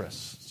of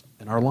interests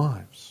in our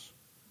lives.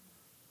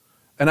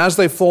 And as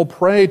they fall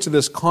prey to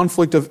this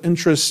conflict of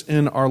interests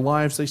in our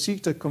lives, they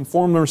seek to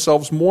conform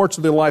themselves more to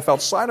their life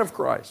outside of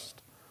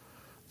Christ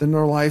than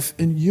their life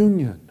in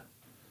union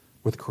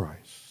with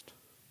Christ.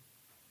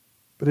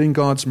 But in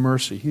God's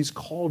mercy, He's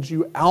called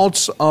you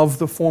out of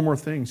the former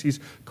things. He's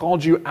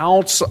called you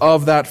out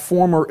of that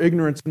former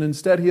ignorance, and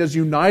instead He has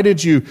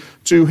united you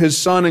to His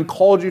Son and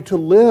called you to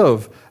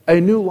live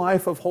a new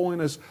life of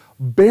holiness,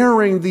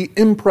 bearing the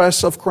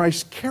impress of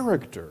Christ's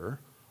character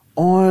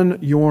on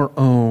your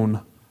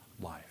own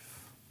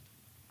life.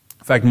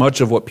 In fact,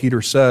 much of what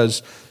Peter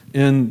says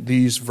in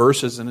these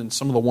verses and in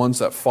some of the ones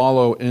that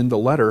follow in the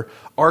letter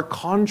are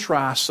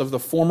contrasts of the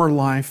former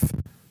life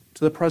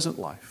to the present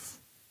life.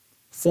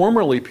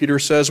 Formerly, Peter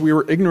says, we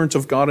were ignorant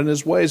of God and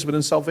His ways, but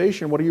in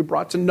salvation, what are you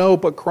brought to know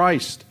but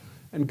Christ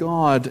and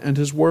God and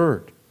His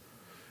Word?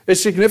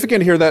 It's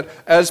significant here that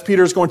as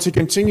Peter is going to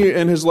continue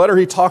in his letter,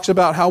 he talks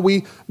about how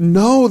we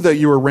know that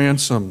you were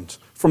ransomed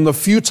from the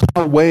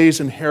futile ways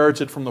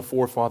inherited from the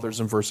forefathers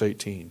in verse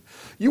 18.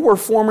 You were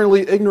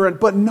formerly ignorant,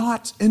 but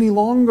not any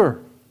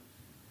longer.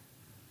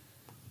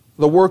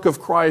 The work of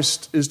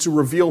Christ is to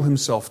reveal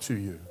Himself to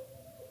you.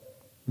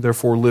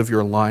 Therefore, live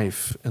your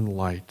life in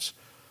light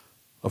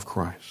of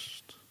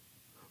Christ.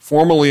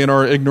 Formerly, in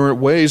our ignorant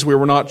ways, we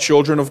were not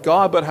children of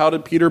God, but how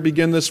did Peter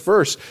begin this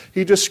verse?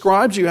 He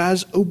describes you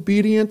as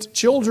obedient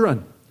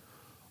children.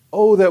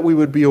 Oh, that we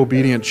would be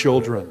obedient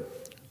children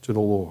to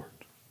the Lord.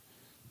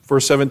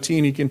 Verse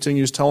 17, he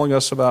continues telling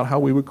us about how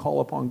we would call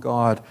upon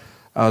God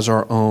as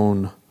our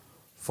own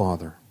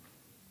Father.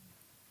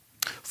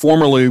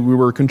 Formerly, we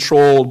were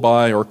controlled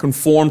by or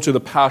conformed to the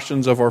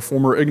passions of our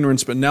former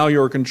ignorance, but now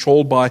you are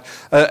controlled by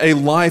a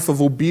life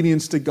of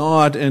obedience to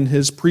God and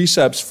His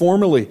precepts.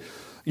 Formerly,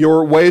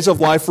 your ways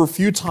of life were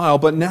futile,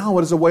 but now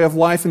it is a way of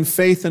life and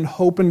faith and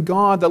hope in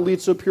God that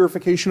leads to a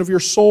purification of your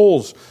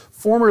souls.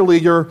 Formerly,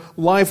 your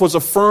life was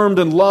affirmed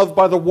and loved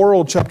by the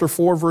world, chapter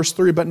 4, verse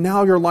 3, but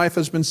now your life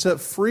has been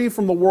set free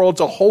from the world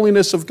to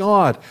holiness of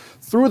God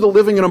through the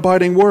living and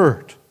abiding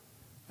Word,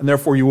 and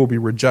therefore you will be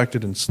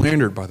rejected and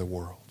slandered by the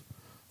world.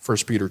 1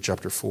 Peter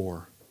chapter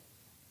 4,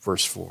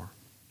 verse 4.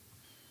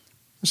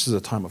 This is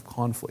a time of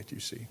conflict, you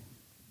see.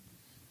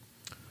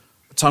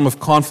 A time of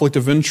conflict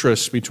of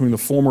interest between the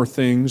former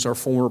things, our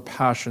former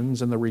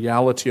passions, and the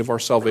reality of our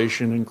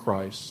salvation in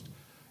Christ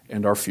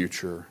and our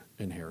future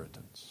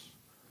inheritance.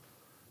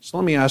 So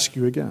let me ask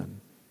you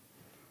again.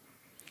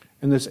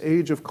 In this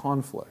age of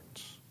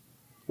conflict,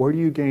 where do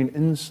you gain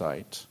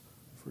insight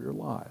for your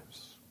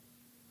lives?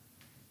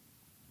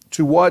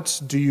 To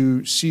what do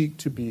you seek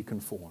to be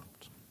conformed?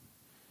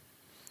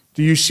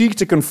 Do you seek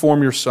to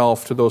conform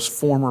yourself to those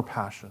former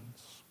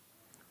passions?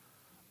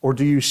 Or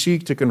do you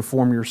seek to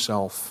conform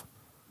yourself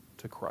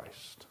to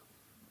Christ?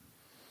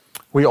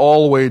 We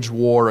all wage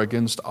war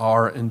against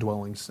our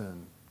indwelling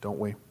sin, don't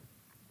we?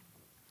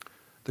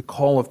 The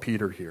call of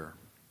Peter here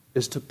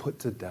is to put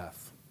to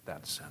death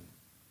that sin.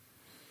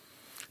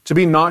 To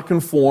be not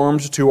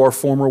conformed to our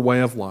former way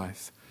of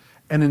life,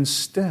 and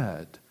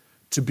instead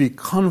to be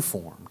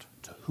conformed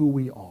to who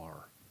we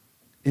are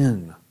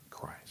in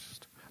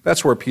Christ.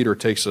 That's where Peter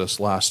takes us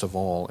last of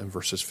all in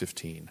verses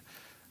 15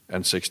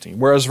 and 16.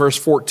 Whereas verse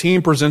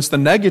 14 presents the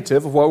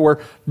negative of what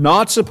we're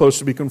not supposed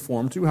to be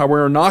conformed to, how we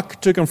are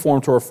not to conform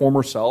to our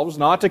former selves,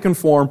 not to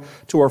conform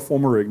to our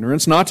former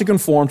ignorance, not to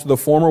conform to the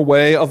former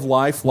way of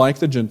life like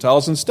the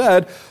Gentiles.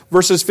 Instead,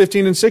 verses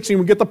 15 and 16,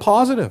 we get the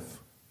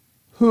positive,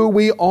 who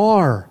we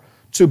are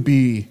to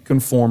be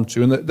conformed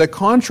to. And the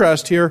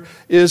contrast here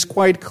is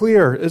quite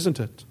clear, isn't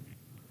it?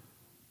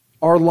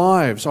 Our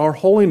lives, our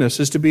holiness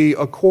is to be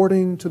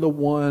according to the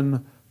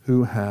one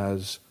who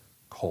has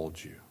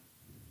called you.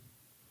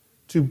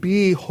 To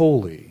be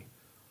holy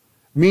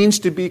means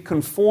to be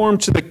conformed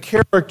to the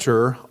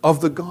character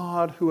of the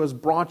God who has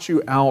brought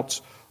you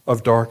out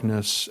of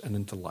darkness and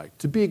into light.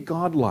 To be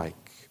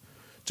God-like,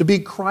 to be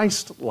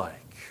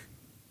Christ-like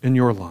in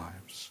your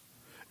lives.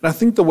 And I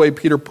think the way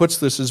Peter puts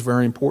this is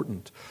very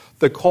important.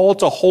 The call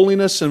to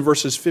holiness in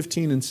verses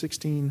 15 and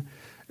 16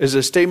 is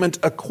a statement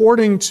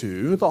according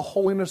to the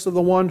holiness of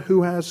the one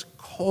who has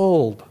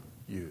called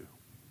you.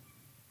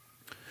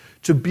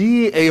 To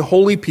be a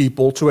holy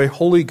people to a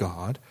holy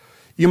God,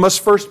 you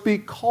must first be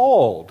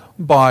called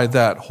by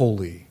that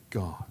holy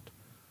God.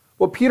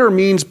 What Peter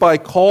means by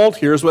called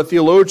here is what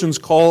theologians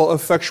call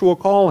effectual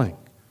calling,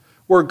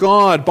 where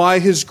God, by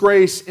His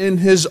grace in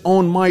His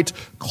own might,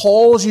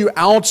 calls you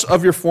out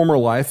of your former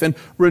life and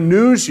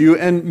renews you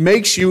and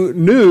makes you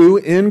new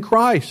in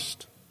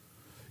Christ.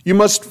 You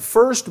must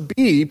first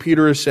be,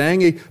 Peter is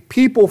saying, a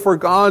people for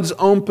God's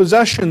own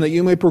possession, that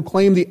you may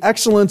proclaim the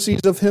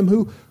excellencies of Him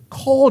who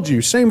called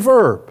you. Same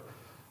verb.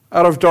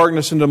 Out of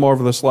darkness into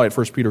marvelous light,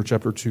 1 Peter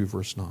chapter 2,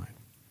 verse 9.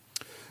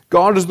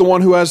 God is the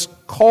one who has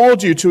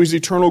called you to His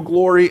eternal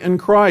glory in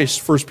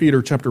Christ, 1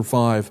 Peter chapter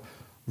 5,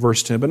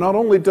 verse 10. But not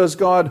only does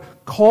God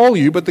call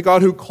you, but the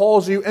God who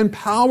calls you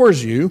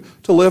empowers you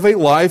to live a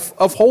life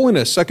of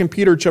holiness. 2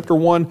 Peter chapter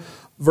 1,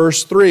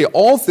 verse 3.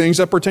 All things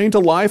that pertain to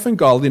life and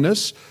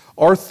godliness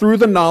are through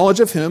the knowledge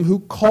of Him who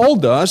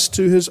called us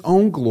to His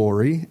own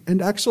glory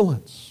and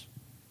excellence.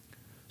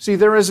 See,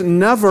 there is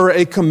never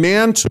a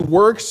command to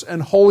works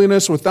and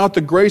holiness without the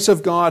grace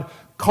of God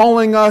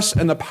calling us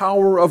and the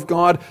power of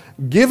God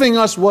giving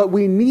us what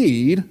we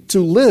need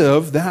to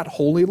live that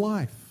holy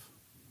life.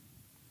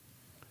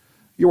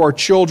 You are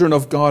children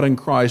of God in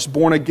Christ,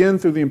 born again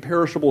through the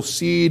imperishable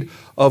seed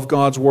of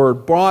God's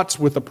word, bought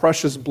with the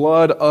precious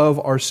blood of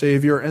our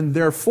Savior, and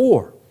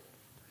therefore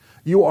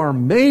you are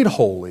made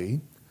holy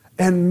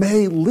and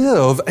may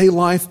live a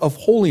life of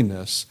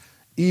holiness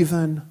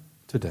even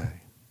today.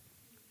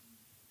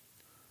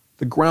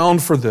 The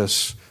ground for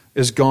this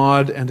is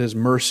God and His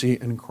mercy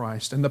in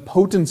Christ. And the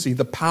potency,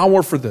 the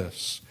power for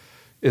this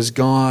is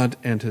God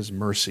and His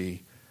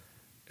mercy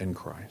in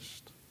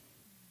Christ.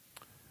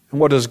 And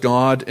what does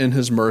God in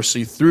His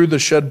mercy, through the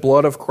shed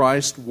blood of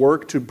Christ,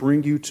 work to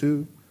bring you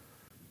to?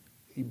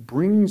 He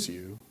brings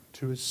you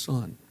to His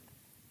Son.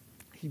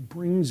 He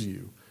brings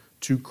you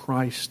to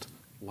Christ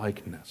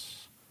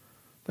likeness.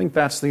 I think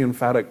that's the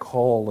emphatic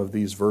call of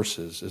these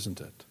verses, isn't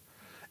it?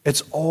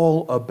 It's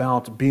all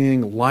about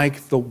being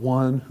like the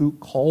one who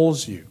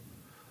calls you,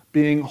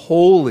 being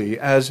holy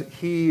as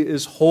He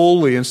is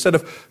holy. Instead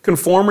of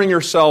conforming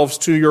yourselves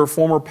to your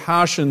former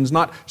passions,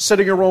 not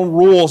setting your own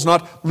rules,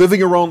 not living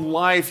your own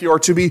life, you are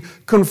to be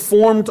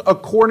conformed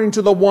according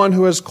to the one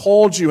who has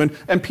called you.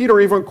 And Peter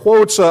even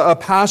quotes a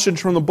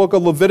passage from the book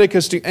of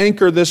Leviticus to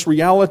anchor this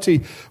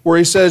reality, where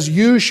he says,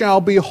 "You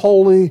shall be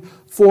holy,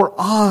 for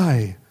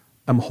I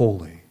am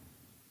holy."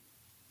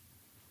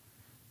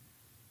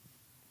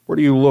 Where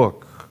do you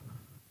look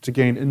to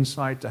gain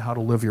insight to how to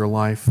live your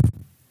life?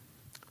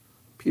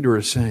 Peter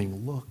is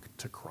saying, look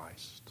to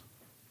Christ.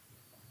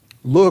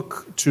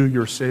 Look to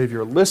your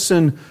Savior.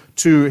 Listen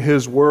to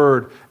His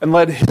word and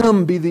let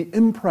Him be the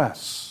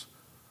impress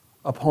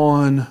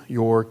upon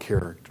your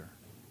character.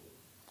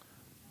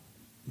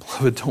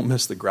 Beloved, don't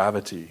miss the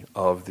gravity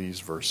of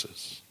these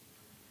verses.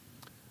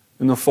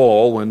 In the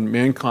fall, when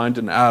mankind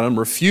and Adam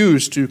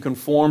refused to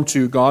conform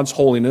to God's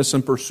holiness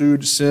and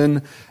pursued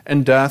sin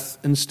and death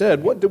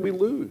instead, what did we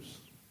lose?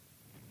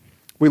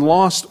 We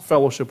lost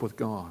fellowship with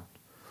God.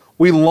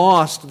 We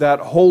lost that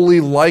holy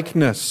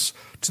likeness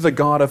to the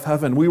God of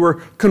heaven. We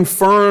were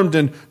confirmed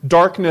in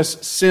darkness,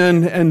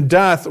 sin, and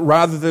death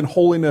rather than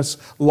holiness,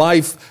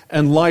 life,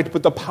 and light.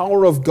 But the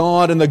power of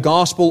God and the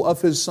gospel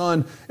of His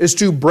Son is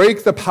to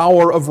break the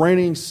power of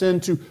reigning sin,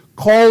 to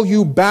call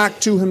you back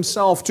to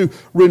Himself, to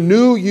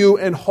renew you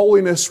in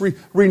holiness,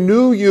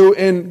 renew you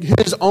in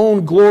His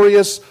own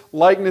glorious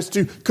likeness,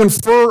 to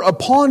confer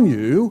upon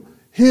you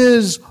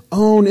His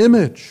own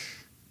image.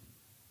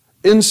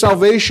 In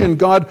salvation,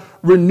 God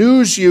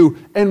renews you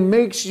and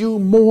makes you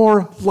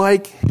more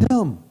like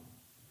Him,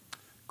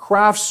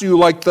 crafts you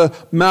like the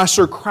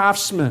master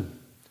craftsman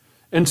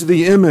into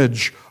the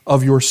image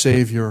of your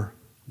Savior,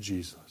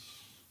 Jesus.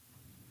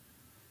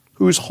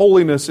 Whose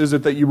holiness is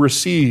it that you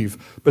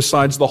receive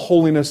besides the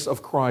holiness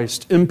of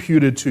Christ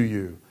imputed to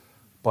you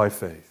by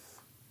faith?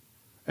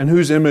 And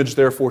whose image,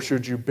 therefore,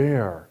 should you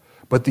bear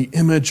but the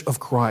image of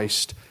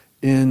Christ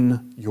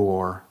in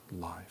your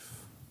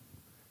life?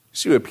 You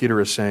see what Peter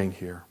is saying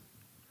here?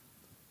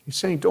 He's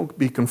saying, don't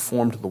be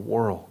conformed to the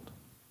world.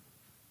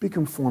 Be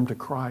conformed to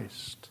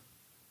Christ.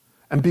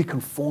 And be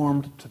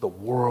conformed to the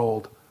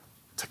world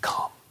to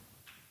come.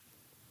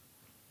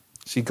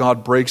 See,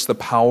 God breaks the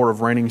power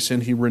of reigning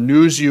sin. He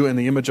renews you in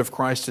the image of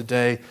Christ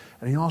today,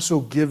 and He also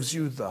gives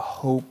you the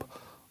hope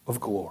of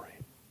glory.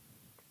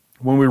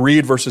 When we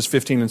read verses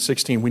 15 and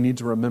 16, we need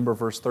to remember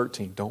verse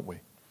 13, don't we?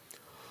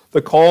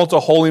 The call to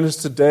holiness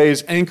today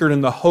is anchored in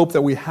the hope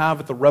that we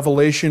have at the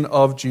revelation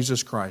of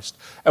Jesus Christ.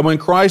 And when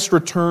Christ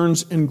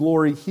returns in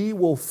glory, He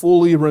will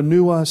fully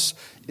renew us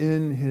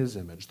in His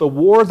image. The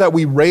war that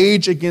we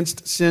rage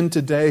against sin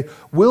today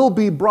will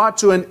be brought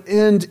to an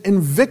end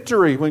in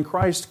victory when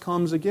Christ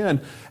comes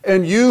again.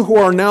 And you who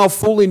are now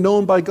fully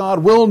known by God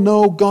will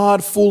know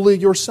God fully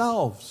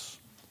yourselves.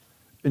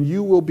 And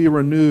you will be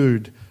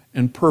renewed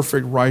in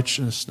perfect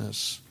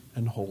righteousness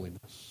and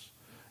holiness.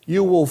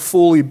 You will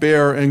fully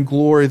bear in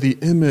glory the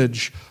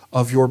image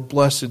of your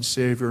blessed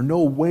Savior.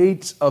 No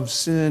weight of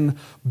sin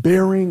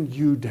bearing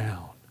you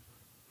down.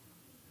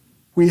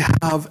 We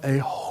have a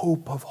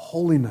hope of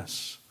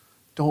holiness,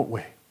 don't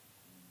we?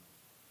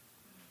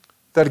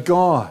 That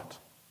God,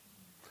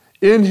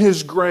 in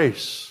His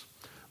grace,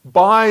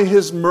 by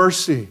His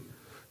mercy,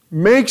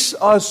 makes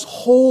us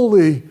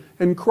holy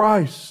in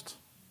Christ.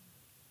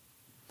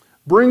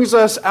 Brings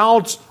us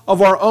out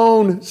of our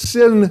own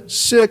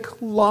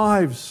sin-sick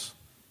lives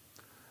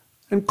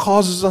and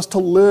causes us to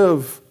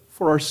live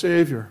for our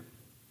Savior,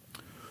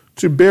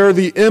 to bear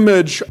the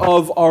image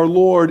of our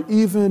Lord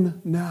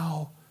even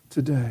now,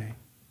 today.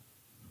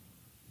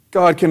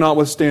 God cannot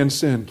withstand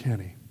sin, can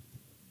He?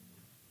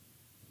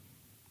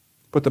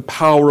 But the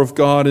power of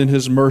God in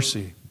His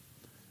mercy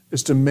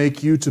is to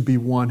make you to be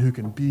one who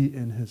can be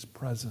in His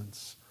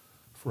presence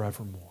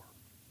forevermore.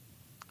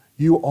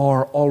 You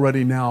are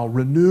already now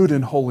renewed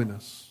in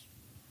holiness.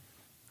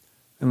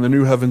 In the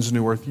new heavens and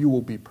new earth, you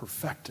will be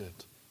perfected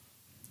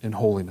in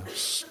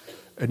holiness,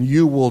 and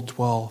you will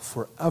dwell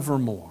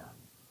forevermore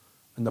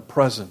in the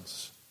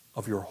presence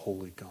of your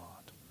holy God.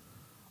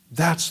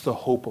 That's the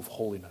hope of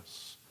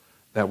holiness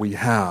that we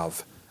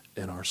have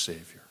in our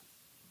Savior.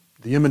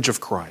 The image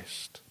of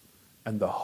Christ and the